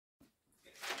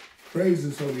Praise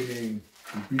His holy name.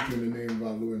 We preach in the name of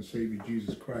our Lord and Savior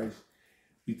Jesus Christ.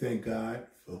 We thank God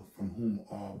from whom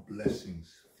all blessings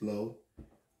flow.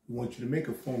 We want you to make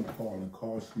a phone call and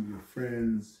call some of your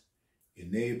friends, your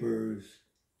neighbors,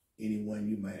 anyone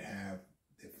you might have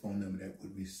that phone number that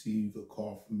would receive a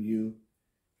call from you,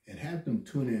 and have them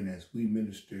tune in as we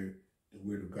minister the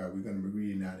Word of God. We're going to be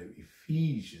reading out of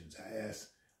Ephesians. I asked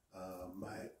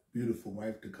my beautiful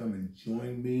wife to come and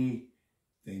join me.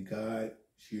 Thank God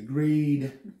she agreed.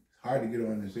 It's hard to get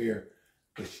on this air,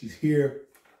 but she's here.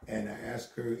 And I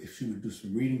asked her if she would do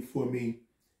some reading for me.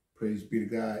 Praise be to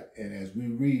God. And as we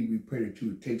read, we pray that you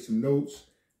would take some notes,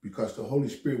 because the Holy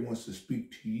Spirit wants to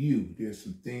speak to you. There's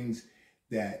some things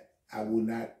that I will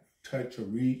not touch or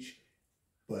reach,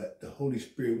 but the Holy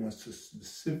Spirit wants to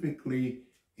specifically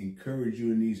encourage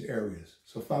you in these areas.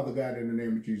 So, Father God, in the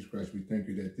name of Jesus Christ, we thank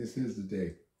you that this is the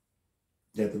day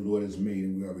that the Lord has made,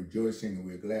 and we are rejoicing and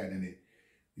we're glad in it.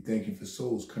 We thank you for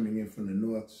souls coming in from the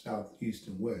north, south, east,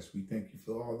 and west. We thank you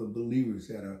for all the believers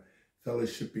that are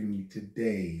fellowshipping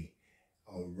today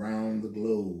around the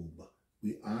globe.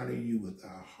 We honor you with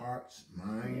our hearts,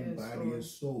 mind, body, and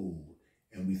soul.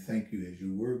 And we thank you as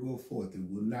your word go forth. It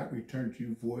will not return to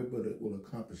you void, but it will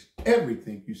accomplish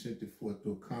everything you sent it forth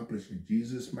to accomplish. In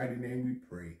Jesus' mighty name we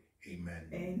pray. Amen.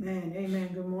 Amen. Amen.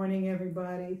 Good morning,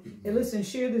 everybody. Hey, listen,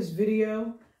 share this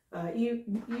video.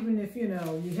 Even if, you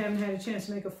haven't had a chance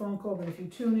to make a phone call, but if you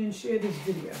tune in, share this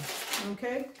video.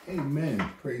 Okay? Amen.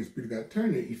 Praise be to God.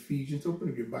 Turn to Ephesians. Open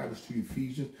up your Bibles to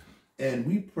Ephesians. And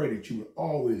we pray that you would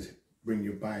always bring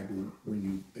your Bible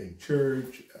when you're in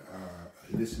church,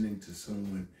 listening to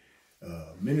someone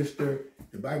minister.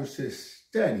 The Bible says,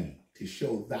 study to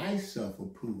show thyself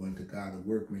approved unto God, a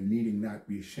workman needing not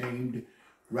be ashamed,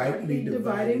 rightly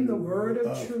dividing the word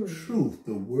of truth.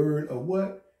 The word of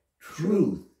what?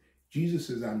 Truth. Jesus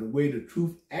says, I'm the way, the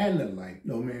truth, and the light.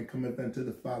 No man cometh unto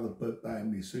the Father but by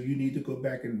me. So you need to go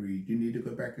back and read. You need to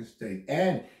go back and study.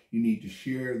 And you need to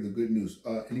share the good news.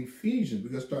 In Ephesians, we're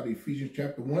going to start Ephesians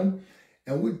chapter 1.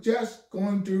 And we're just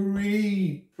going to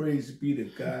read. Praise be to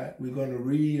God. We're going to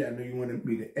read. I know you wanted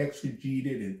me to exegete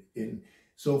it and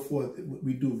so forth.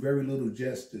 We do very little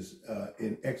justice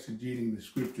in exegeting the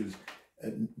scriptures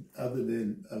other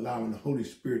than allowing the Holy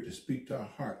Spirit to speak to our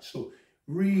hearts. So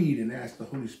read and ask the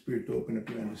Holy Spirit to open up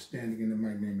your understanding in the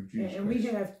mighty name of Jesus And Christ. we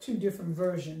have two different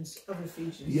versions of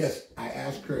Ephesians. Yes, I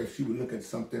asked her if she would look at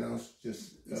something else.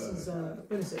 Just this is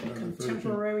what is it? A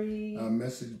contemporary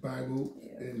Message Bible.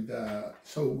 Yeah. And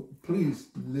so please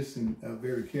listen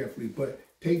very carefully, but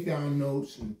take down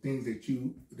notes and things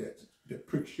that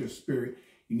pricks your spirit.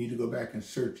 You need to go back and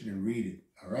search it and read it.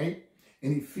 All right.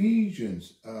 In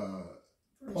Ephesians,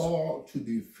 Paul to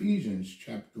the Ephesians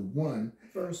chapter 1.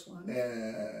 Verse 1.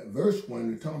 Verse 1,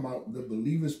 we're talking about the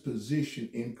believer's position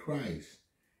in Christ,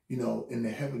 in the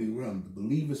heavenly realm, the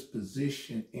believer's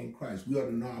position in Christ. We ought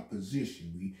to know our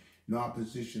position. We know our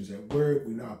positions at work.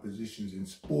 We know our positions in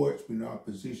sports. We know our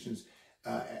positions,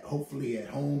 hopefully at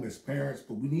home as parents,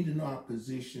 but we need to know our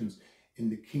positions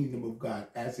in the kingdom of God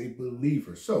as a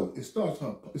believer. So it starts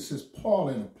off, it says, Paul,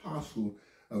 an apostle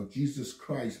of Jesus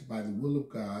Christ by the will of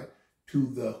God, to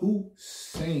the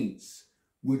saints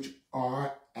which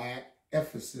are at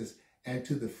Ephesus, and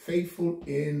to the faithful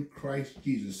in Christ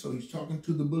Jesus. So he's talking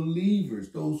to the believers,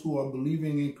 those who are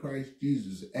believing in Christ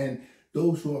Jesus, and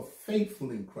those who are faithful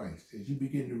in Christ. As you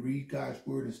begin to read God's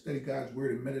word and study God's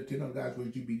word and meditate on God's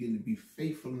word, you begin to be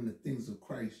faithful in the things of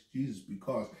Christ Jesus,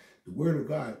 because the word of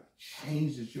God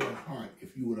changes your heart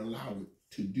if you would allow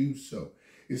it to do so.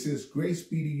 It says, grace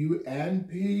be to you and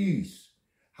peace.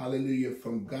 Hallelujah,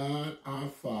 from God our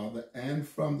Father and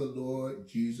from the Lord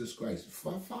Jesus Christ.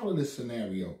 Follow this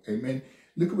scenario. Amen.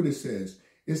 Look at what it says.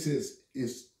 It says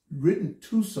it's written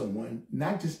to someone,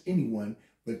 not just anyone,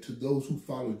 but to those who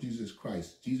follow Jesus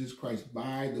Christ. Jesus Christ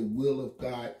by the will of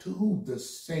God. To who? The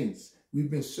saints. We've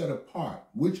been set apart,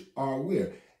 which are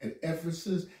where? At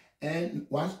Ephesus. And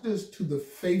watch this, to the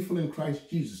faithful in Christ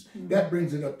Jesus. That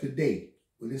brings it up to date.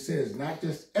 When it says not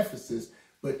just Ephesus,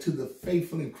 but to the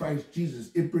faithful in Christ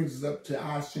Jesus, it brings us up to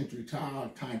our century, to our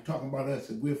time, talking about us,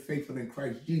 that we're faithful in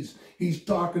Christ Jesus. He's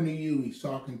talking to you. He's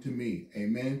talking to me.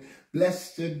 Amen.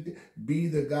 Blessed be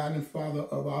the God and Father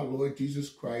of our Lord Jesus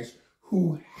Christ,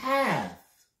 who hath,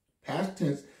 past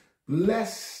tense,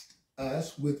 blessed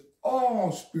us with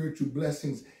all spiritual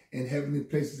blessings in heavenly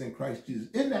places in Christ Jesus.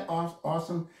 Isn't that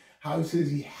awesome? How he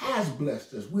says he has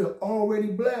blessed us. We are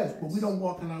already blessed, but we don't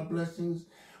walk in our blessings.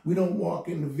 We don't walk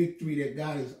in the victory that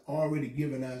God has already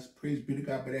given us. Praise be to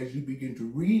God. But as you begin to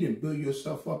read and build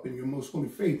yourself up in your most holy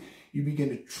faith, you begin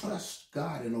to trust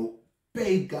God and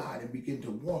obey God and begin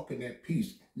to walk in that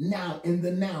peace now, in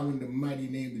the mighty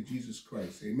name of Jesus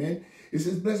Christ. Amen. It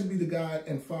says, blessed be the God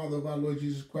and Father of our Lord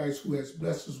Jesus Christ, who has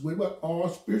blessed us with what? All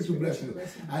spiritual blessings.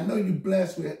 I know you're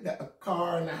blessed with a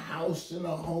car and a house and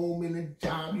a home and a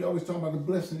job. You always talk about the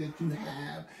blessing that you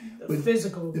have. The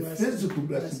physical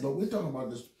blessings. But we're talking about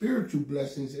the spiritual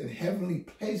blessings and heavenly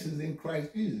places in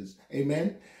Christ Jesus.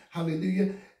 Amen.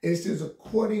 Hallelujah. It says,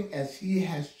 according as he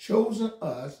has chosen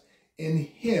us in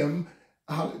him.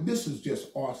 This is just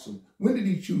awesome. When did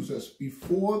he choose us?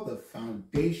 Before the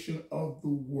foundation of the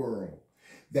world,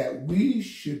 that we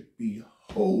should be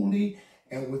holy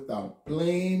and without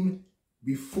blame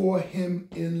before him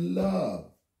in love.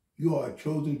 You are a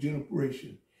chosen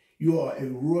generation. You are a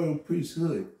royal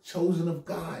priesthood, chosen of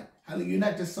God. Hallelujah. You're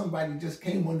not just somebody who just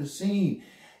came on the scene.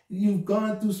 You've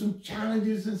gone through some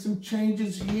challenges and some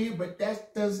changes here, but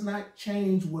that does not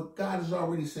change what God has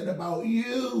already said about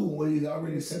you. What he's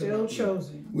already said about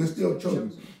you. We're still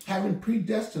chosen. Having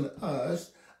predestined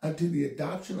us unto the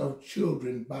adoption of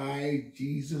children by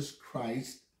Jesus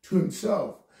Christ to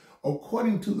himself,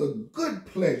 according to the good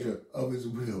pleasure of his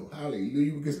will.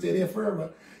 Hallelujah. We can stay there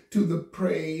forever. To the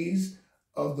praise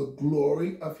of the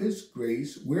glory of his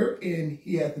grace, wherein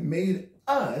he hath made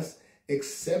us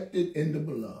accepted in the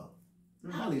beloved.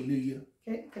 Hallelujah.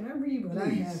 Can I read what I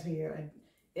have here?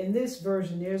 In this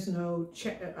version, there's no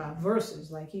verses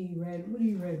like he read. What do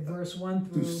you read? Verse 1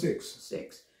 through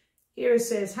 6. Here it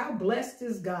says, how blessed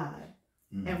is God,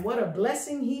 and what a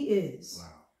blessing he is. Wow.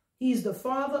 He's the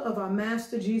Father of our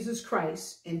Master Jesus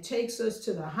Christ, and takes us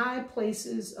to the high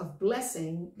places of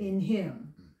blessing in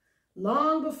him.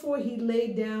 Long before he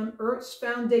laid down earth's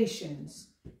foundations,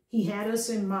 he had us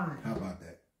in mind. How about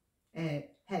that? And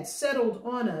had settled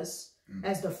on us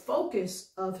as the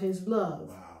focus of his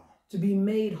love, to be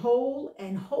made whole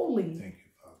and holy. Thank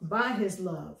you, Father. By his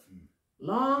love.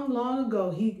 Long, long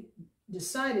ago, he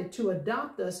decided to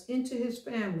adopt us into his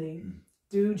family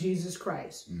through Jesus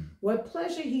Christ. What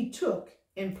pleasure he took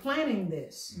in planning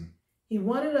this. He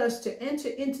wanted us to enter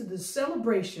into the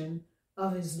celebration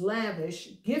of his lavish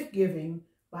gift-giving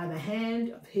by the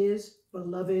hand of his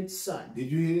beloved Son.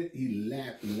 Did you hear it? He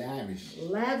lavish.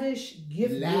 Lavish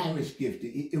gift. Lavish gift.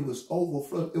 It was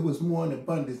overflow. It was more in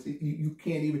abundance. You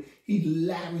can't even. He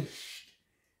lavished.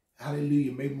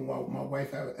 Hallelujah. Maybe my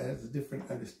wife has a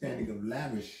different understanding of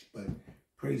lavish, but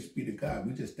praise be to God.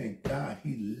 We just thank God.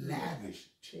 He lavished.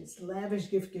 It's lavish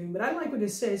gift giving. But I like what it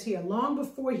says here. Long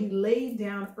before he laid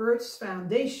down earth's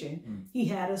foundation, he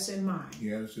had us in mind. He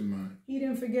had us in mind. He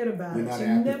didn't forget about us. He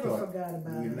never forgot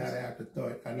about us. We're not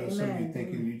afterthought. I know some of you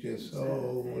thinking you just,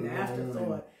 an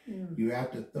afterthought. You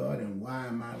afterthought, and why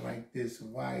am I like this?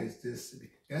 And why is this?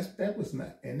 That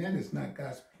is not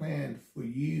God's plan for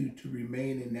you to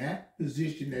remain in that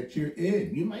position that you're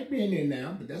in. You might be in there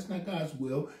now, but that's not God's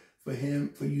will for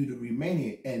you to remain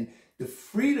in. And the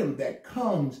freedom that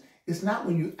comes is not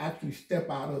when you actually step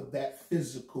out of that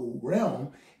physical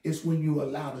realm. It's when you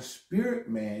allow the spirit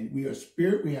man. We are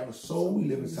spirit. We have a soul. We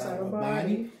live inside of a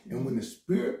body. And when the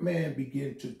spirit man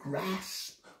begins to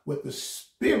grasp what the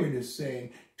spirit is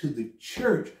saying to the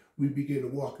church, we begin to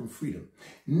walk in freedom.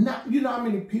 You know how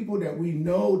many people that we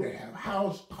know that have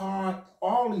house, car,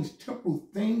 all these temporal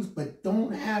things, but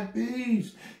don't have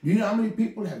peace? You know how many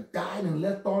people have died and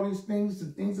left all these things?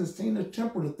 The things that seen are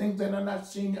temporal, the things that are not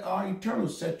seen are eternal.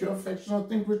 Set your affection on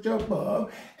things which are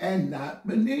above and not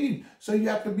beneath. So you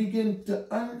have to begin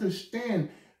to understand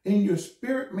in your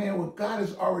spirit, man, what God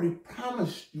has already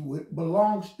promised you, it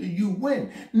belongs to you.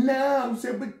 When? Now, you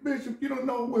say, but Bishop, you don't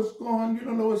know what's going on. You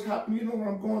don't know what's happening. You don't know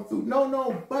what I'm going through.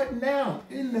 No, but now,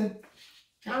 in the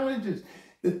challenges,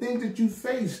 the things that you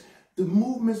face, the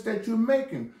movements that you're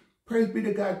making, praise be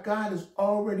to God, God has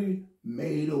already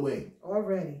made a way.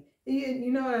 Already.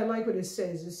 You know, I like what it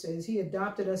says. It says he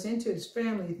adopted us into his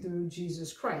family through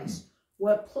Jesus Christ.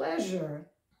 What pleasure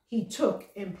he took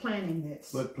in planning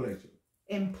this. What pleasure.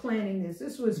 In planning this.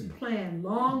 This was planned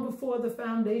long before the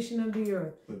foundation of the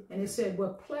earth. And it said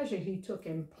what pleasure he took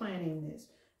in planning this.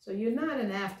 So you're not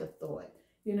an afterthought.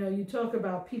 You know, you talk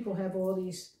about people have all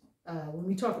these, when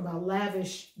we talk about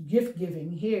lavish gift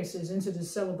giving, here it says into the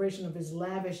celebration of his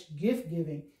lavish gift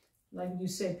giving. Like you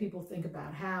said, people think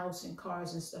about house and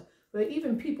cars and stuff. But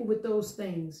even people with those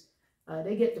things,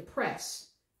 they get depressed.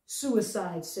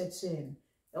 Suicide sets in.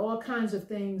 All kinds of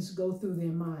things go through their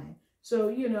mind. So,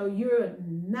 you know, you're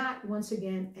not, once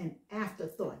again, an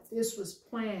afterthought. This was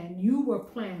planned. You were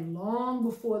planned long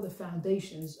before the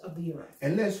foundations of the earth.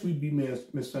 Unless we be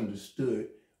misunderstood,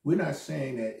 we're not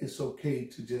saying that it's okay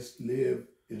to just live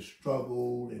and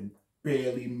struggle and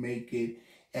barely make it.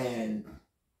 And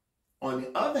on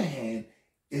the other hand,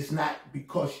 it's not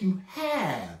because you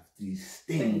have these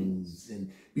things,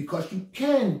 and because you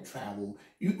can travel,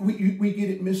 we get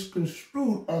it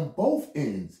misconstrued on both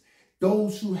ends.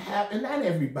 Those who have, and not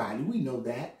everybody, we know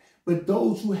that, but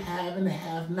those who have and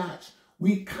have nots,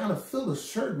 we kind of feel a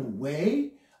certain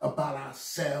way about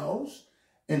ourselves,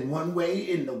 in one way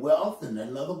in the wealth and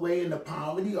another way in the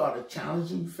poverty or the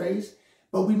challenges we face.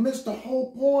 But we miss the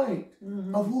whole point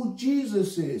of who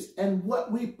Jesus is and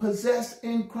what we possess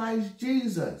in Christ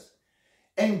Jesus.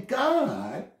 And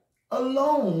God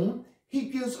alone, he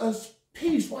gives us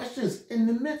peace. Watch this. In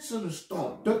the midst of the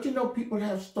storm. Don't you know people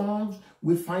have storms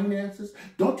with finances?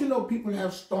 Don't you know people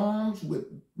have storms with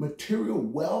material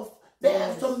wealth? They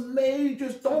have some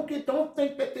majors. Don't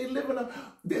think that they live in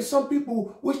there's some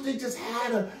people wish they just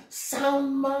had a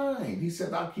sound mind. He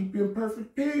said, I'll keep you in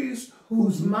perfect peace,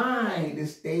 whose mind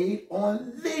is stayed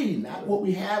on thee. Not what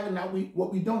we have and not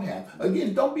what we don't have.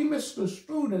 Again, don't be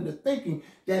misconstrued into thinking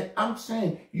that I'm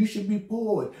saying you should be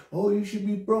poor, or you should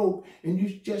be broke, and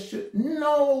you just should.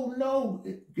 No.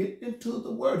 Get into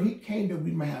the word. He came that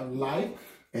we may have life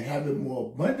and have it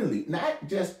more abundantly. Not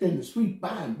just in the sweet by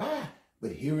and by,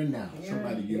 but here and now.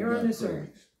 Somebody give God praise.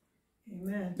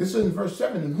 Amen. This is in verse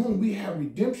 7, in whom we have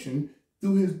redemption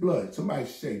through his blood. Somebody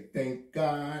say, thank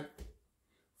God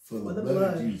for the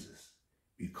blood of Jesus.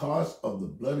 Because of the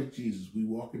blood of Jesus, we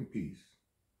walk in peace.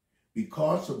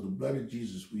 Because of the blood of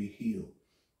Jesus, we heal.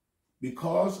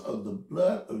 Because of the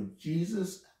blood of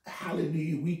Jesus,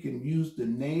 hallelujah, we can use the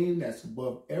name that's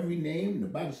above every name. And the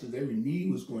Bible says every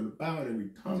knee was going to bow and every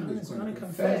tongue is going to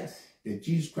confess that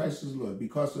Jesus Christ is Lord.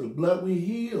 Because of the blood, we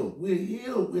heal. We're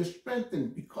healed. We're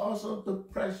strengthened because of the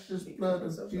precious blood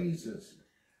of Jesus.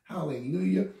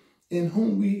 Hallelujah. In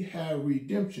whom we have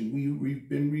redemption. We've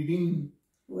been redeemed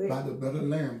by the blood of the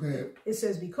Lamb. Go ahead. It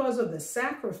says, because of the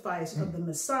sacrifice of the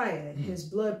Messiah, his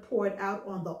blood poured out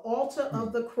on the altar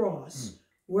of the cross,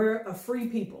 we're a free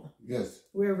people. Yes.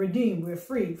 We're redeemed. We're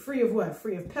free. Free of what?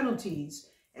 Free of penalties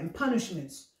and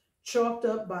punishments, chalked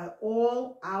up by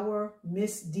all our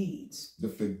misdeeds. The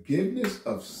forgiveness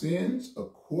of sins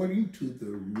according to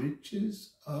the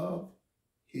riches of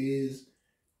his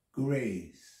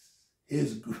grace.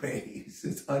 His grace,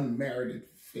 his unmerited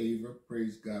favor.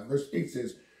 Praise God. Verse 8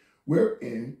 says,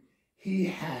 wherein he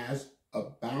has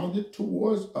abounded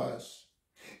towards us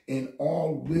in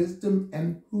all wisdom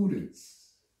and prudence.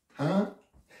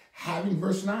 Having,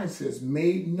 verse 9 says,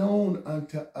 made known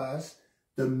unto us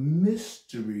the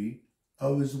mystery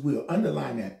of his will.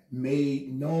 Underline that.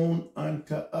 Made known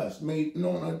unto us. Made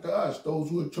known unto us. Those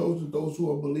who are chosen, those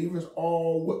who are believers,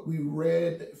 all what we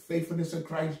read, faithfulness in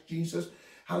Christ Jesus.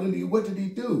 Hallelujah. What did he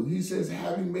do? He says,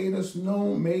 having made us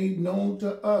known, made known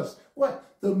to us.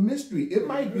 What? The mystery. It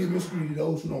might be a mystery to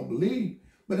those who don't believe,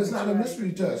 but it's not a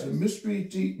mystery to us. A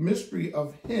mystery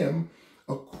of him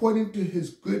according to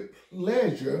his good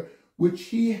pleasure, which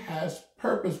he has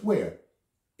purposed where?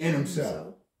 In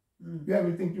himself. You have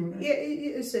anything to Yeah,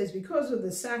 it says, because of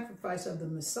the sacrifice of the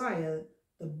Messiah,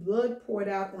 the blood poured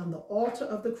out on the altar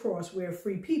of the cross, we're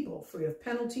free people, free of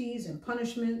penalties and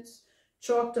punishments,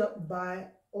 chalked up by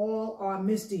all our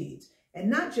misdeeds. And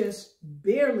not just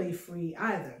barely free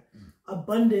either,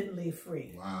 abundantly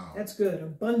free. Wow. That's good,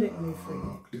 abundantly free.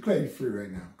 Declare you're free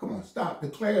right now. Come on, stop.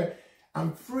 Declare,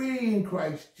 I'm free in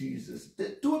Christ Jesus.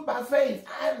 Do it by faith.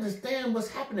 I understand what's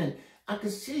happening. I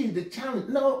can see the challenge.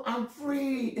 No, I'm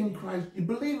free in Christ. You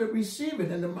believe it, receive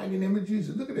it in the mighty name of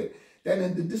Jesus. Look at it. That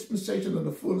in the dispensation of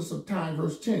the fullness of time,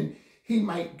 verse 10, he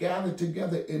might gather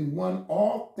together in one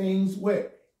all things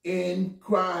where? In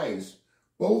Christ,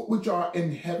 both which are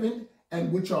in heaven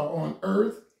and which are on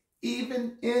earth,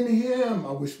 even in him.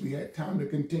 I wish we had time to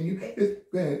continue.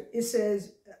 Go ahead. It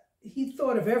says he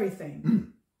thought of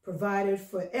everything, provided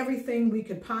for everything we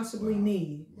could possibly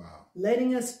need,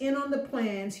 letting us in on the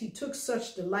plans he took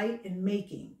such delight in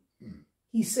making.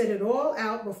 He set it all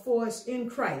out before us in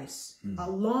Christ, a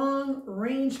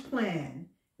long-range plan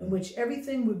in which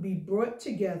everything would be brought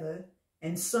together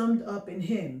and summed up in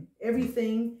him.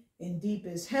 Everything in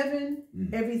deepest heaven,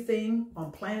 everything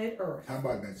on planet Earth. How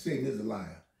about that? Satan is a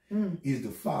liar. He's the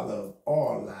father of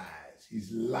all lies.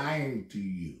 He's lying to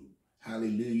you.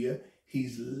 Hallelujah.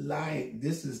 He's lying.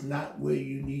 This is not where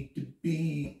you need to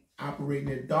be. Operating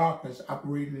in darkness,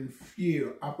 operating in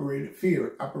fear,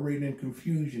 operating in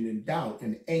confusion and doubt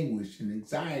and anguish and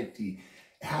anxiety.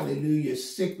 Hallelujah,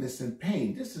 sickness and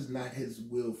pain. This is not his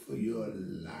will for your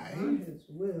life. Not his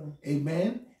will.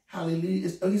 Amen. Hallelujah.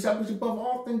 He's above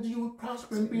all things you would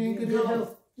prosper and be in good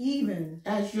health. Even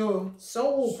as your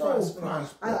soul prosper.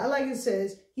 I like it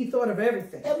says, he thought of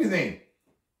everything. Everything.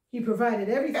 He provided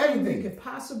everything we could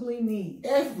possibly need.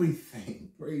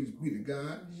 Everything. Praise be to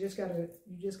God. You just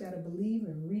gotta believe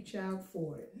and reach out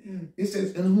for it. It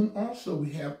says, in whom also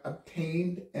we have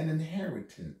obtained an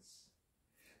inheritance,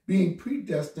 being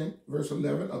predestined, verse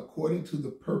 11, according to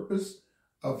the purpose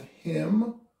of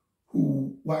him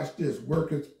who, watch this,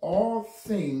 worketh all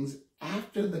things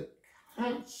after the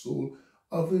counsel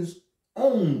of his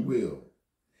own will,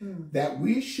 that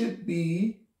we should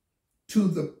be to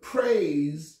the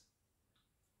praise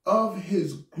of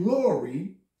his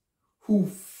glory, who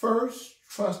first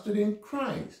trusted in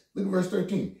Christ. Look at verse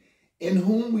 13. In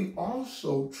whom we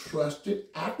also trusted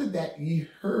after that ye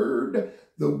heard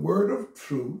the word of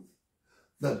truth,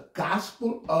 the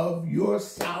gospel of your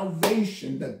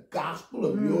salvation, the gospel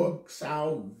of your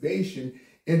salvation,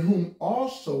 in whom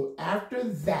also after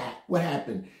that, what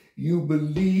happened? You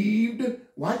believed,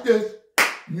 watch this,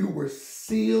 you were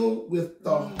sealed with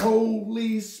the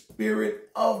Holy Spirit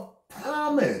of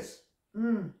promise.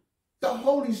 The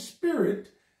Holy Spirit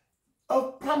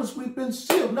of promise. We've been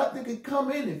sealed. Nothing could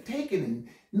come in and take it, and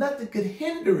nothing could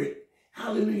hinder it.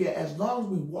 Hallelujah. As long as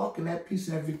we walk in that peace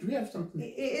and that victory, we have something.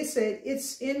 It said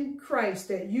it's in Christ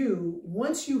that you,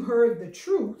 once you heard the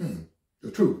truth,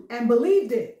 and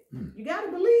believed it, you got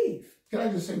to believe. Can I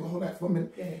just say, well, hold that for a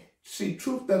minute? Yeah. See,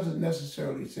 truth doesn't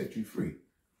necessarily set you free.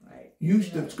 Right.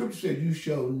 The scripture said you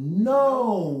shall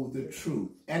know the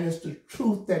truth. And it's the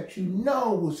truth that you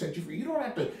know will set you free. You don't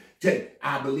have to say,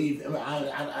 I believe,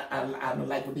 I don't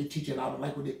like what they teach and I don't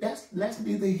like what they, that's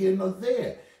neither here nor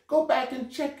there. Go back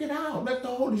and check it out. Let the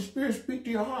Holy Spirit speak to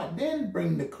your heart. Then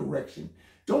bring the correction.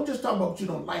 Don't just talk about what you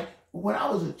don't like. When I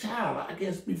was a child, I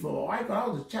can't speak for my wife, when I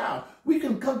was a child, we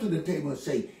couldn't come to the table and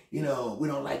say, you know, we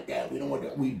don't like that. We don't want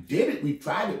that. We did it. We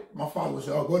tried it. My father would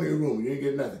say, oh, go to your room. You ain't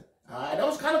get nothing. That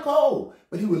was kind of cold.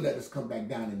 But he would let us come back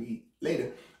down and eat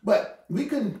later. But we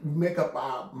couldn't make up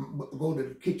go to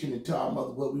the kitchen and tell our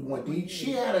mother what we wanted to eat.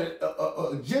 She had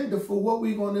an agenda for what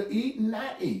we were going to eat and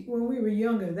not eat. When we were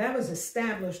younger, that was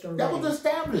established already. That was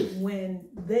established. When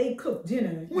they cooked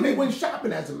dinner. When they went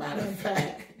shopping, as a matter of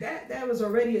fact. That was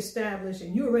already established,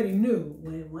 and you already knew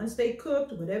once they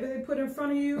cooked, whatever they put in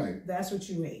front of you, that's what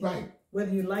you ate. Right.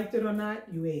 Whether you liked it or not,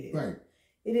 you ate it. Right.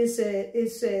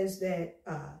 It says that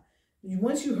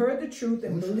once you heard the truth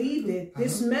and believed it,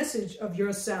 this message of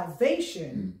your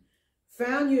salvation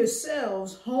found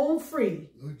yourselves home free,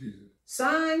 Lord Jesus.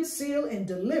 Signed, sealed, and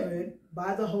delivered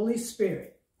by the Holy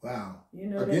Spirit. Wow. You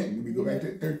know again, we go back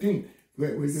to 13.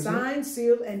 Signed,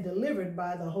 sealed, and delivered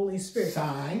by the Holy Spirit.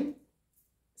 Signed,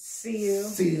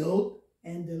 sealed,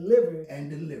 and delivered. And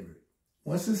delivered.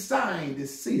 Once it's signed,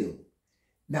 it's sealed.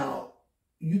 Now,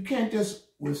 you can't just,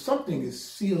 when something is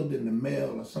sealed in the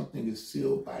mail or something is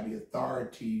sealed by the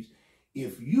authorities,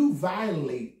 if you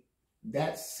violate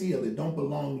that seal, it don't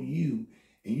belong to you,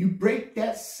 and you break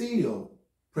that seal,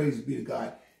 praise be to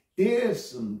God,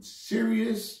 there's some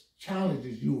serious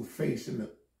challenges you will face in the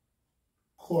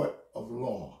court of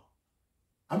law.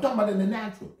 I'm talking about in the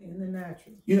natural. In the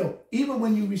natural. You know, even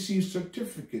when you receive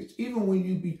certificates, even when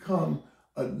you become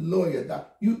a lawyer,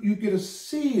 you get a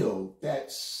seal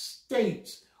that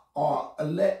states or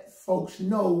let folks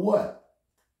know what?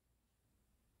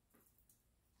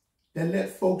 Then let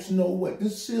folks know what?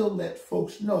 This seal let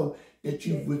folks know that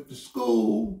you went to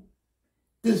school.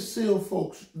 This seal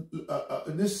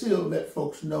let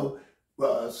folks know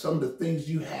some of the things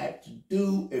you had to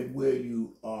do and where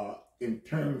you are in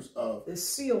terms of... The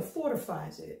seal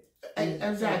fortifies it.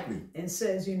 Exactly. And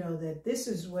says, you know, that this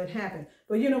is what happened.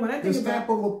 But, you know, when I think the stamp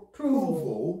about of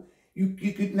approval,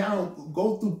 you could now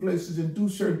go through places and do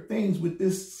certain things with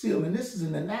this seal. And this is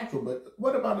in the natural, but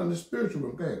what about in the spiritual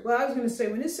realm? Go ahead. Well, I was going to say,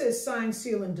 when it says signed,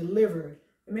 sealed, and delivered,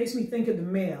 it makes me think of the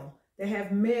mail. They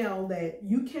have mail that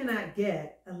you cannot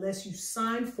get unless you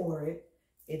sign for it.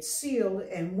 It's sealed,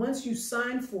 and once you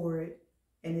sign for it,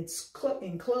 and it's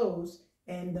enclosed,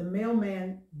 and the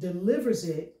mailman delivers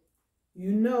it,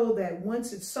 you know that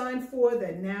once it's signed for,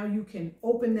 that now you can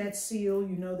open that seal.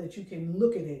 You know that you can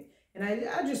look at it. And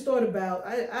I just thought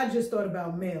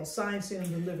about mail, signed, sealed,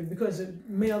 and delivered, because the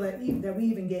mail that we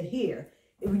even get here,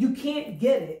 you can't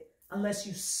get it unless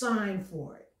you sign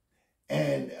for it.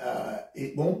 And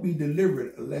it won't be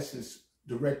delivered unless it's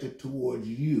directed towards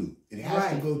you. It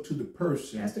has to go to the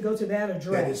person. It has to go to that address.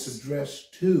 That it's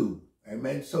addressed to.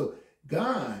 Amen. So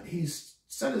God, He's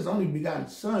sent His only begotten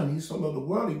Son. He so loved the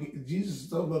world. Jesus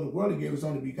so loved the world. He gave His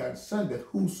only begotten Son, that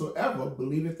whosoever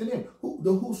believeth in Him.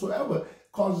 The whosoever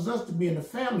causes us to be in the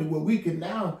family where we can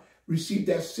now receive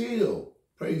that seal.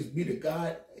 Praise be to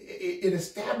God. It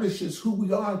establishes who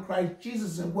we are in Christ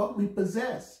Jesus and what we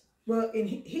possess. Well, in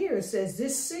here it says,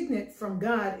 this signet from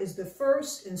God is the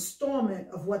first installment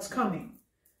of what's coming.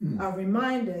 a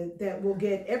reminder that we'll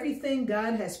get everything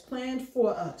God has planned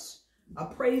for us, a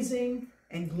praising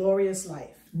and glorious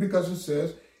life. Because it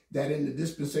says that in the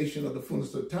dispensation of the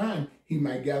fullness of time, he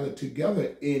might gather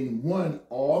together in one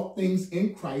all things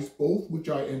in Christ, both which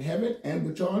are in heaven and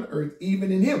which are on earth,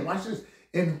 even in him. Watch this.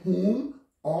 In whom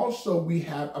also we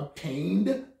have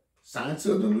obtained, signed,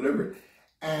 sealed, and delivered,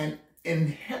 and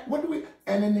an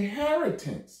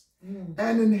inheritance.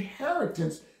 An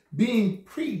inheritance being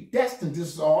predestined.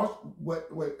 This is all what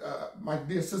my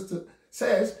dear sister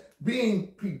says,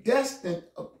 being predestined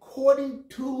according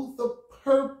to the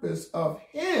purpose of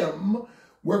him,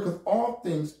 worketh all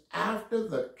things after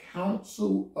the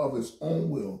counsel of his own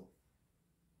will.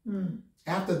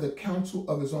 After the counsel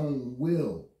of his own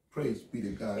will. Praise be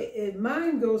to God.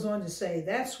 Mine goes on to say,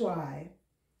 that's why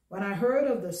when I heard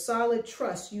of the solid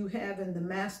trust you have in the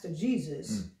Master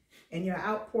Jesus and your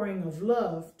outpouring of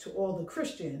love to all the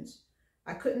Christians,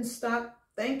 I couldn't stop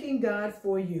thanking God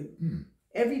for you.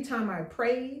 Every time I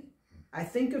prayed, I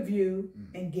think of you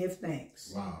and give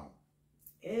thanks. Wow.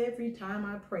 Every time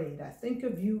I prayed, I think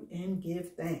of you and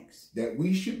give thanks. That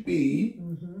we should be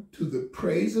to the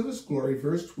praise of his glory,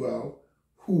 verse 12,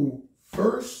 who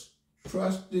first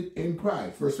trusted in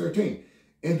Christ. Verse 13,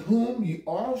 in whom ye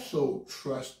also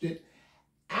trusted,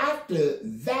 after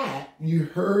that you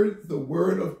heard the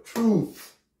word of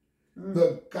truth,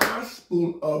 the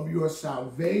gospel of your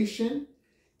salvation,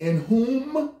 in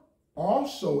whom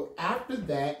also after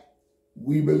that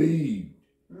we believed.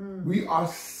 We are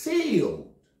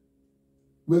sealed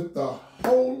with the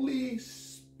Holy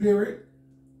Spirit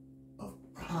of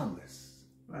promise.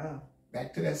 Wow.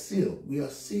 Back to that seal. We are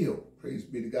sealed. Praise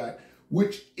be to God.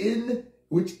 Which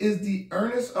is the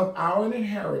earnest of our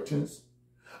inheritance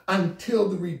until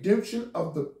the redemption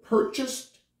of the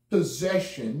purchased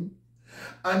possession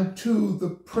unto the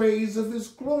praise of his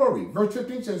glory. Verse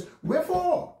 15 says,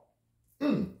 wherefore,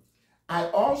 I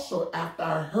also, after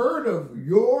I heard of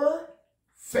your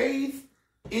faith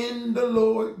in the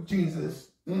Lord Jesus,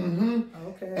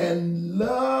 and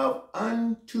love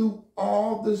unto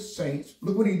all the saints.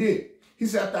 Look what he did. He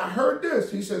said, after I heard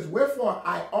this, he says, wherefore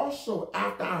I also,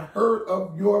 after I heard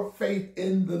of your faith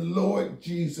in the Lord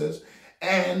Jesus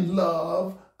and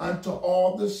love unto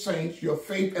all the saints, your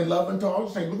faith and love unto all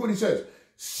the saints. Look what he says.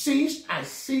 I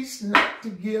cease not to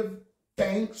give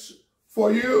thanks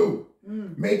for you,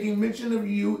 making mention of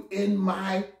you in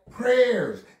my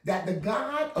prayers, that the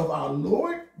God of our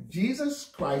Lord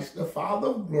Jesus Christ, the Father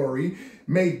of glory,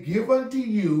 may give unto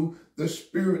you the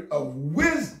spirit of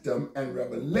wisdom and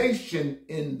revelation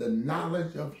in the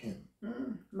knowledge of him.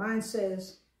 Mine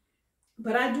says,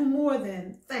 but I do more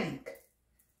than thank.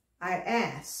 I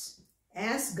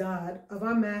ask God of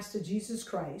our Master Jesus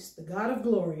Christ, the God of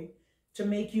glory, to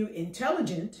make you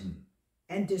intelligent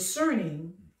and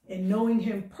discerning in knowing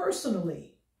him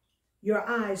personally, your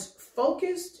eyes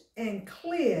focused and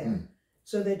clear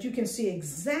so that you can see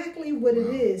exactly what it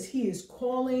is he is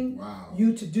calling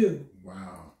you to do.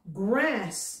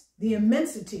 Grasp the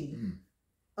immensity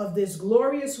of this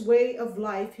glorious way of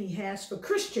life he has for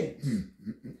Christians.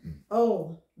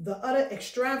 Oh, the utter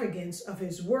extravagance of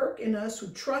his work in us who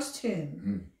trust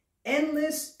him.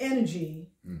 Endless energy,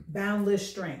 boundless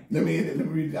strength. Let me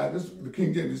read that. This the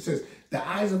King James says, the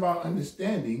eyes of our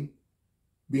understanding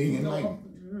being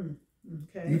enlightened.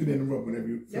 Okay. You can interrupt whenever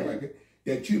you feel like it.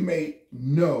 That you may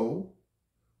know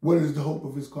what is the hope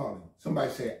of his calling.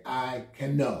 Somebody say, I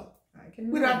can know.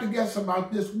 We don't have to guess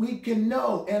about this. We can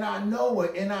know, and I know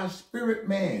it in our spirit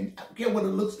man. I don't care what it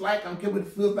looks like. I don't care what it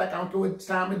feels like. I don't care what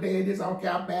time of day it is. I don't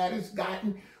care how bad it's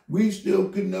gotten. We still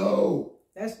can know.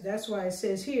 That's why it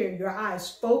says here, your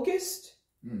eyes focused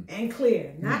and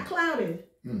clear, not clouded,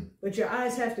 but your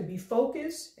eyes have to be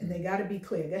focused and they got to be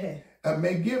clear. Go ahead.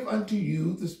 May give unto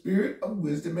you the spirit of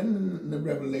wisdom and the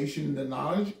revelation, the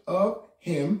knowledge of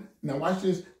him. Now watch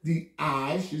this. The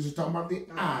eyes, she's just talking about the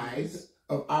eyes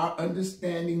of our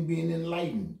understanding being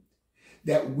enlightened,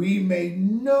 that we may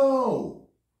know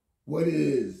what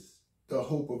is the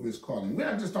hope of his calling.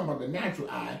 We're not just talking about the natural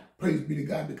eye, praise be to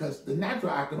God, because the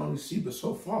natural eye can only see but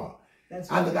so far.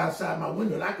 I look outside my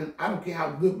window and I don't care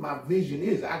how good my vision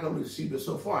is, I can only see but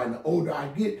so far. And the older I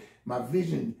get, my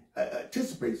vision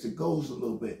anticipates, it goes a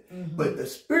little bit. But the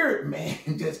spirit man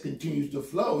just continues to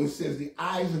flow. It says the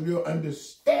eyes of your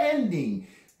understanding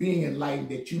being enlightened,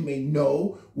 that you may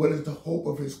know what is the hope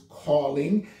of his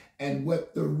calling and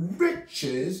what the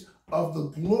riches of the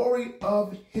glory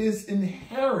of his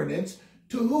inheritance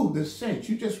to who? The saints.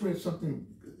 You just read something.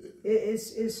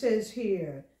 It says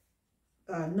here,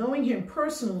 knowing him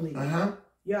personally,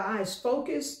 your eyes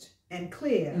focused and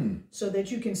clear so that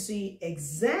you can see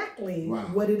exactly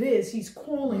what it is he's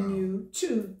calling you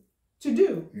to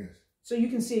do. Yes. So you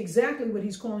can see exactly what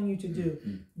he's calling you to do.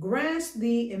 Grasp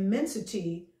the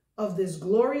immensity of this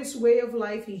glorious way of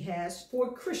life he has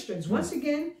for Christians. Once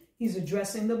again, he's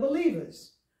addressing the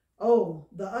believers. Oh,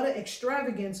 the utter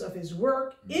extravagance of his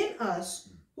work in us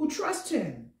who trust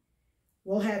him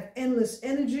will have endless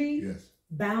energy,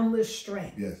 boundless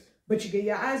strength. Yes. But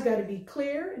your eyes got to be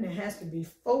clear and it has to be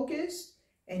focused.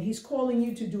 And he's calling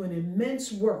you to do an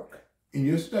immense work. In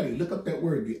your study, look up that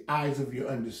word, the eyes of your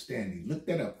understanding. Look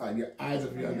that up. Your eyes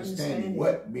of your understanding.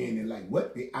 What meaning? Like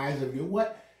what? The eyes of your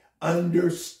what?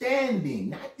 Understanding.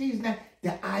 Not these, not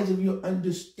the eyes of your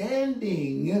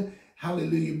understanding.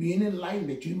 Hallelujah. Being enlightened,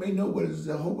 that you may know what is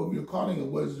the hope of your calling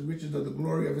and what is the riches of the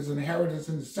glory of his inheritance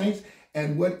in the saints,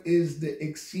 and what is the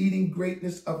exceeding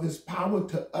greatness of his power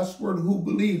to usward who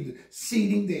believe.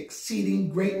 Exceeding the exceeding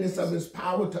greatness of his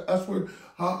power to usward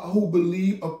who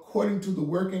believe, according to the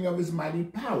working of his mighty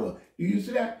power. Do you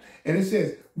see that? And it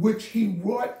says, which he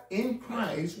wrought in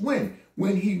Christ when?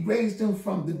 When he raised him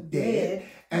from the dead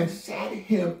and sat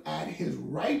him at his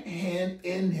right hand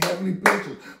in heavenly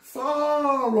places,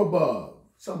 far above.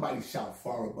 Somebody shout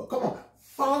far above. Come on.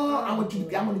 Far, I want to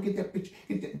get that picture,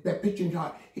 that picture in your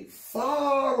heart.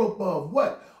 Far above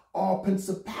what? All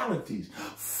principalities.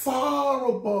 Far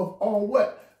above all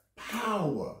what?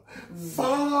 Power.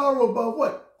 Far above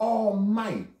what? All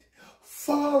might.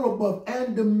 Far above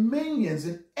and dominions,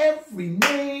 and every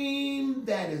name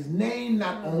that is named,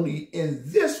 not only in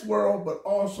this world, but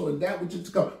also in that which is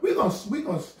to come. We're gonna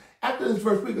after this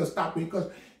verse, we're gonna stop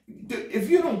because if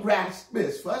you don't grasp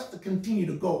this, for us to continue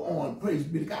to go on, praise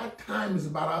be to God, time is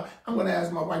about out. I'm going to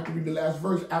ask my wife to read the last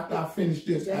verse after I finish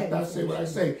this, after I say what I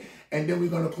say, and then we're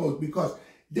going to close, because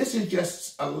this is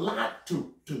just a lot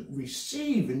to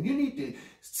receive, and you need to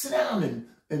sit down and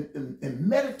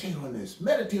meditate on this.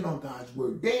 Meditate on God's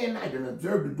word day and night, and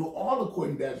observe to do all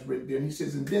according to that is written there. And he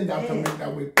says, and then thou shalt make thy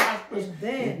way prosperous, and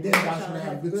then thou shalt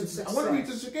have good success. I want to read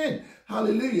this again.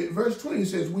 Hallelujah. Verse 20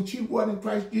 says, which he wrought in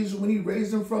Christ Jesus when he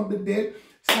raised him from the dead,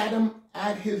 sat him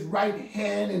at his right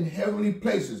hand in heavenly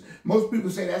places. Most people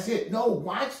say that's it. No,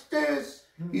 watch this.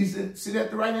 He said, sit at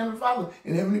the right hand of the Father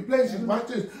in heavenly places. Watch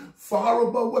this. Far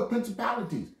above what?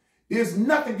 Principalities. There's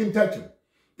nothing can touch him.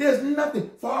 There's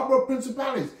nothing. Far above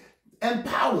principalities and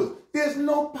powers. There's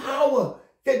no power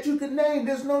that you can name.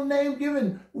 There's no name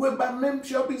given whereby men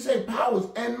shall be saved. Powers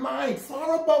and might.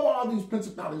 Far above all these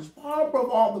principalities. Far above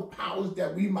all the powers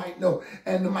that we might know.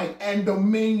 And the might and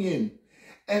dominion.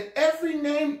 And every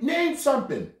name, name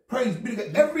something. Praise be to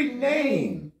God. Every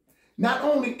name. Not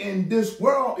only in this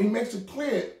world, he makes it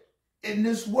clear, in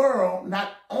this world,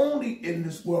 not only in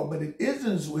this world, but it is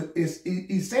in this world.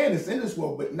 He's saying it's in this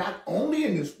world, but not only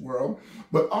in this world,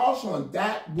 but also in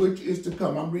that which is to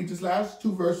come. I'm reading these last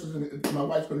two verses, and my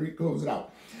wife's going to close it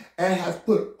out. And has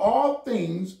put all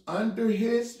things under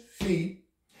his feet,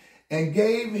 and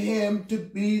gave him to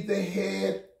be the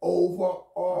head over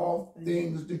all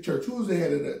things, the church. Who's the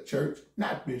head of the church?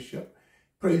 Not bishop.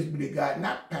 Praise be to God.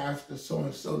 Not pastor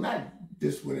so-and-so. Not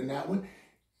this one and that one.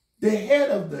 The head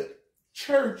of the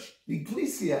church, the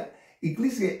ecclesia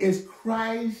is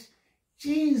Christ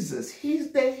Jesus.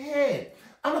 He's the head.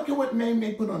 I don't care what name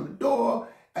they put on the door.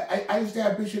 I used to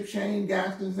have Bishop Shane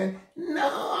Gaston saying,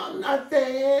 no, I'm not the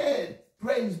head.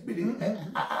 Praise be to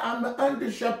God. I'm the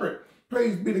under shepherd.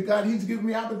 Praise be to God. He's given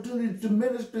me opportunity to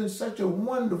minister in such a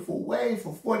wonderful way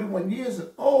for 41 years. And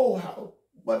oh,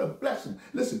 what a blessing.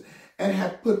 Listen, and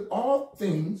have put all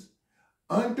things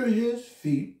under his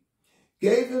feet,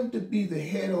 gave him to be the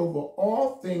head over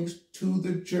all things to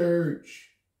the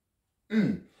church,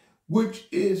 which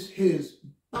is his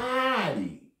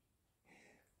body,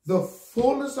 the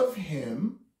fullness of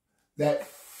him that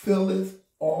filleth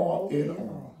all in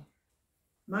all.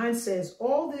 Mine says,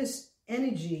 all this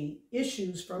energy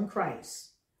issues from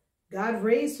Christ. God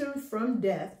raised him from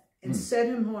death and set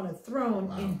him on a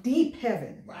throne in deep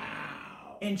heaven.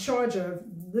 Wow. In charge of,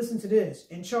 listen to this,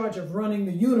 in charge of running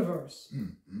the universe.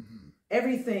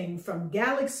 Everything from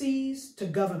galaxies to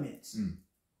governments.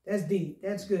 That's deep.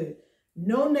 That's good.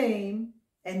 No name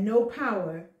and no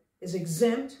power is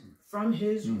exempt from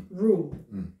his rule.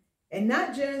 And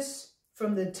not just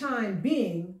from the time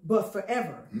being, but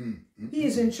forever. He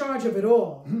is in charge of it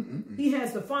all. He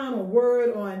has the final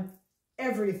word on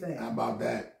everything. How about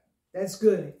that? That's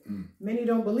good. Many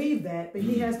don't believe that, but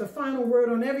he has the final word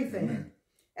on everything.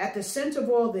 At the center of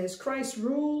all this, Christ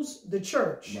rules the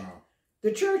church. Wow.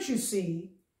 The church, you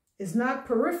see, is not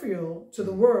peripheral to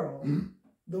the world.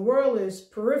 The world is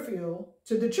peripheral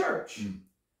to the church.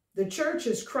 The church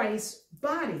is Christ's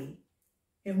body,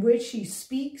 in which he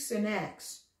speaks and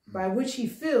acts, by which he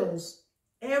fills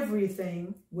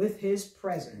everything with his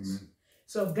presence.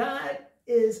 So God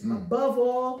is above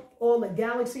all the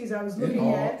galaxies. I was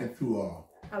looking at and through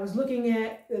all. I was looking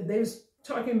at, they was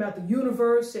talking about the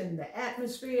universe and the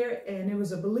atmosphere, and it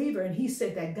was a believer, and he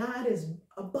said that God is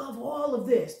above all of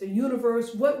this, the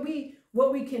universe, what we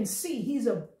can see. He's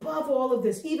above all of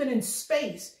this, even in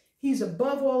space. He's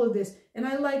above all of this. And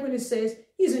I like when it says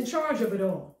he's in charge of it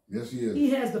all. Yes, he is. He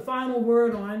has the final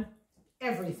word on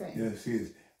everything. Yes, he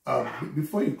is.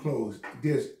 Before you close,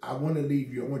 I want to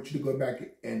leave you. I want you to go back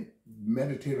and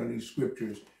meditate on these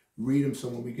scriptures. Read them so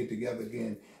when we get together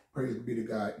again, praise be to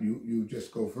God. You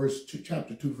just go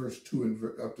chapter 2, verse 2 and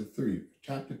up to 3.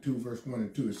 Chapter 2, verse 1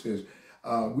 and 2. It says,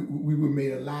 we were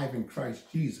made alive in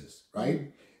Christ Jesus,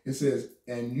 right? It says,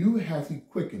 and you hath he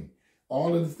quickened.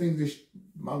 All of the things that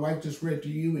my wife just read to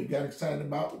you and got excited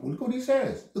about. Well, look what he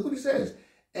says. Look what he says.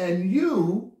 And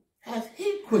you hath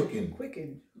he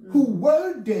quickened. Who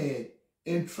were dead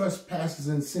in trespasses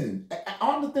and sin.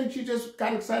 All the things you just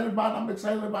got excited about, I'm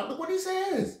excited about. Look what he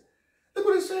says. Look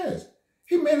what it says.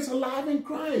 He made us alive in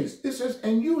Christ. It says,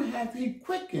 and you hath he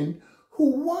quickened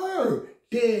who were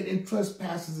dead in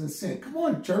trespasses and sin. Come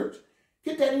on, church.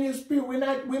 Get that in your spirit.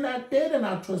 We're not dead in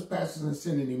our trespasses and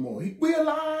sin anymore. We're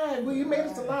alive. He made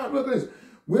us alive. Look at this.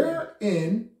 We're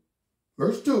in,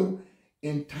 verse 2,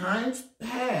 in times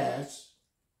past,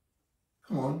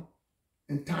 come on,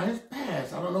 in times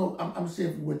past, I don't know, I'm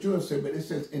saying what you're saying, but it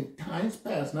says in times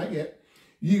past, not yet,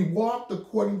 ye walked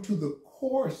according to the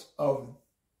course of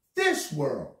this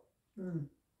world.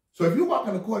 So if you're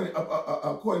walking according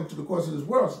to the course of this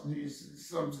world,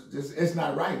 it's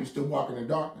not right. You're still walking in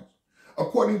darkness.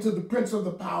 According to the prince of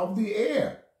the power of the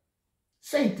air,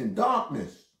 Satan,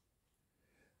 darkness.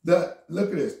 Look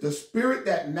at this. The spirit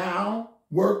that now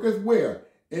worketh where?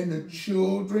 In the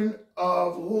children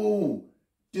of who?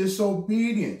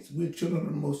 Disobedience. We're children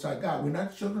of the Most High God. We're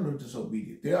not children of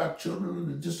disobedience. They are children of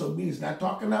the disobedience. Not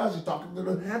talking to us. He's talking to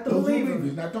the believer.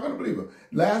 He's not talking to the believer.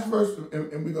 Last verse,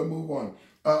 and we're going to move on.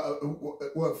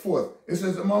 Fourth, it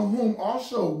says, among whom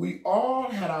also we all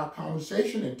had our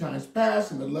conversation in times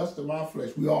past in the lust of our flesh.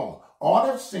 We all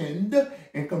have sinned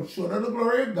and come short of the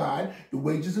glory of God. The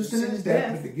wages of sin is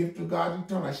death, but the gift of God is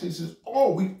eternal. It says,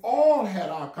 we all had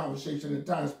our conversation in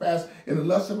times past in the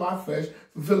lust of our flesh,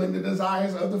 fulfilling the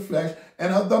desires of the flesh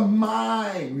and of the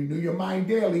mind. Renew your mind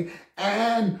daily,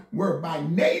 and were by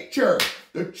nature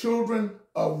the children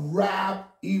of wrath,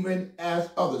 even as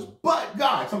others. But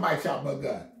God, somebody shout, but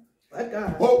God. But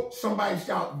God. Oh, somebody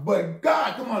shout, but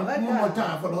God. Come on, one more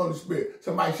time for the Holy Spirit.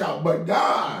 Somebody shout, but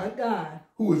God. But God.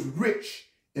 Who is rich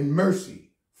in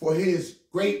mercy for his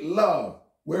great love,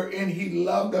 wherein he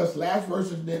loved us. Last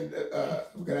verse, and then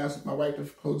I'm going to ask my wife to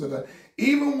close it up.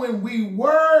 Even when we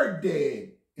were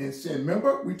dead in sin.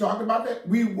 Remember, we talked about that?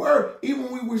 Even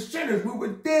when we were sinners, we were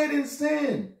dead in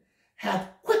sin. Hath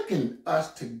quickened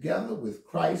us together with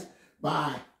Christ.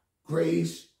 By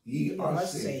grace ye are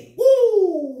saved.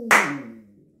 Woo!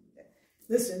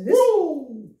 Listen,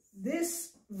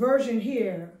 this version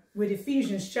here with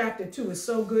Ephesians chapter 2 is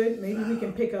so good. Maybe we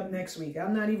can pick up next week.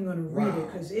 I'm not even going to read it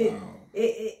because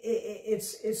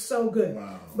it's so good.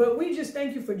 But we just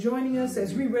thank you for joining us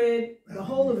as we read the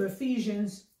whole of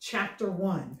Ephesians chapter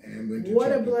 1.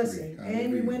 What a blessing.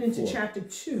 And we went into chapter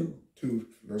 2.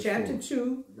 Chapter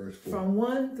 2, from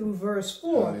 1 through verse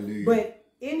 4. Hallelujah. But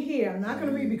in here, I'm not going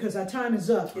to read because our time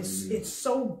is up. It's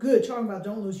so good. Talking about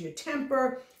don't lose your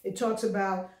temper. It talks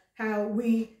about how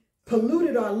we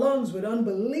polluted our lungs with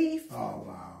unbelief. Oh,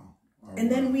 wow.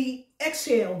 And then we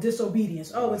exhale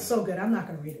disobedience. Oh, it's so good. I'm not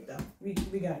going to read it, though. We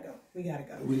got to go. We got to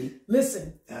go.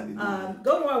 Listen,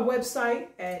 go to our website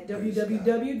at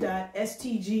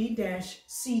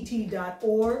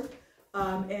www.stg-ct.org.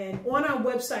 And on our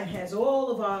website has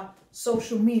all of our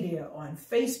social media on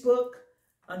Facebook,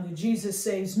 under Jesus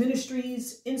Saves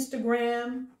Ministries,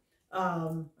 Instagram,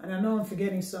 and I know I'm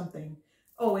forgetting something.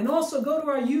 Oh, and also go to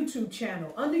our YouTube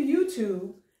channel. Under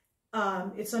YouTube,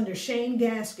 it's under Shane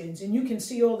Gaskins, and you can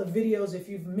see all the videos if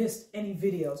you've missed any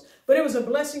videos. But it was a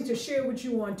blessing to share with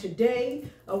you on today.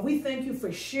 We thank you for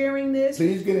sharing this.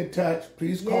 Please get in touch.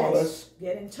 Please call us.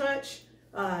 Get in touch.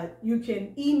 You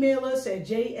can email us at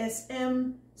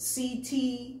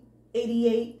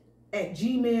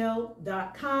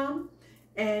jsmct88@gmail.com.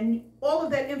 And all of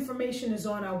that information is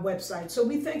on our website. So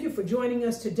we thank you for joining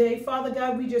us today. Father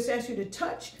God, we just ask you to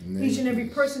touch each and every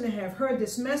person that have heard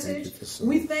this message.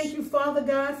 We thank you, Father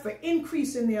God, for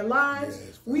increase in their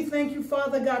lives. We thank you,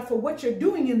 Father God, for what you're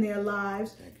doing in their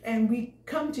lives. And we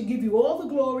come to give you all the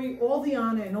glory, all the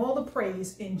honor, and all the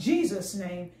praise in Jesus'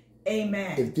 name.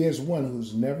 Amen. If there's one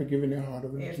who's never given their heart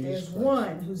over to Jesus Christ. If there's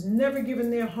one who's never given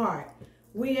their heart,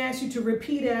 we ask you to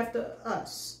repeat after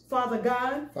us. Father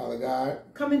God. Father God.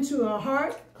 Come into our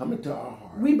heart. Come into our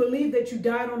heart. We believe that you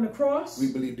died on the cross.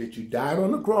 We believe that you died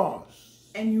on the cross.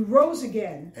 And you rose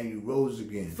again. And you rose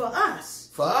again. For us.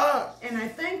 For us. And I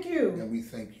thank you. And we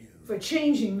thank you. For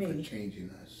changing me. For changing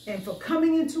us. And for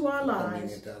coming into our lives.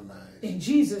 Coming into our lives. In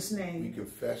Jesus' name. We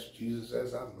confess Jesus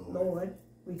as our Lord. Lord,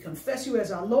 we confess you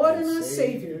as our Lord and our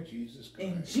Savior. Jesus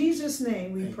in Jesus'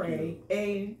 name we pray.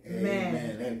 Amen.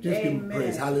 Amen. And just give him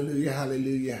praise. Hallelujah,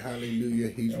 hallelujah, hallelujah.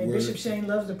 He's worthy. Bishop Shane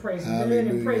loves to praise him. Go ahead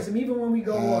and praise him. Even when we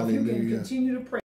go off, you can continue to praise.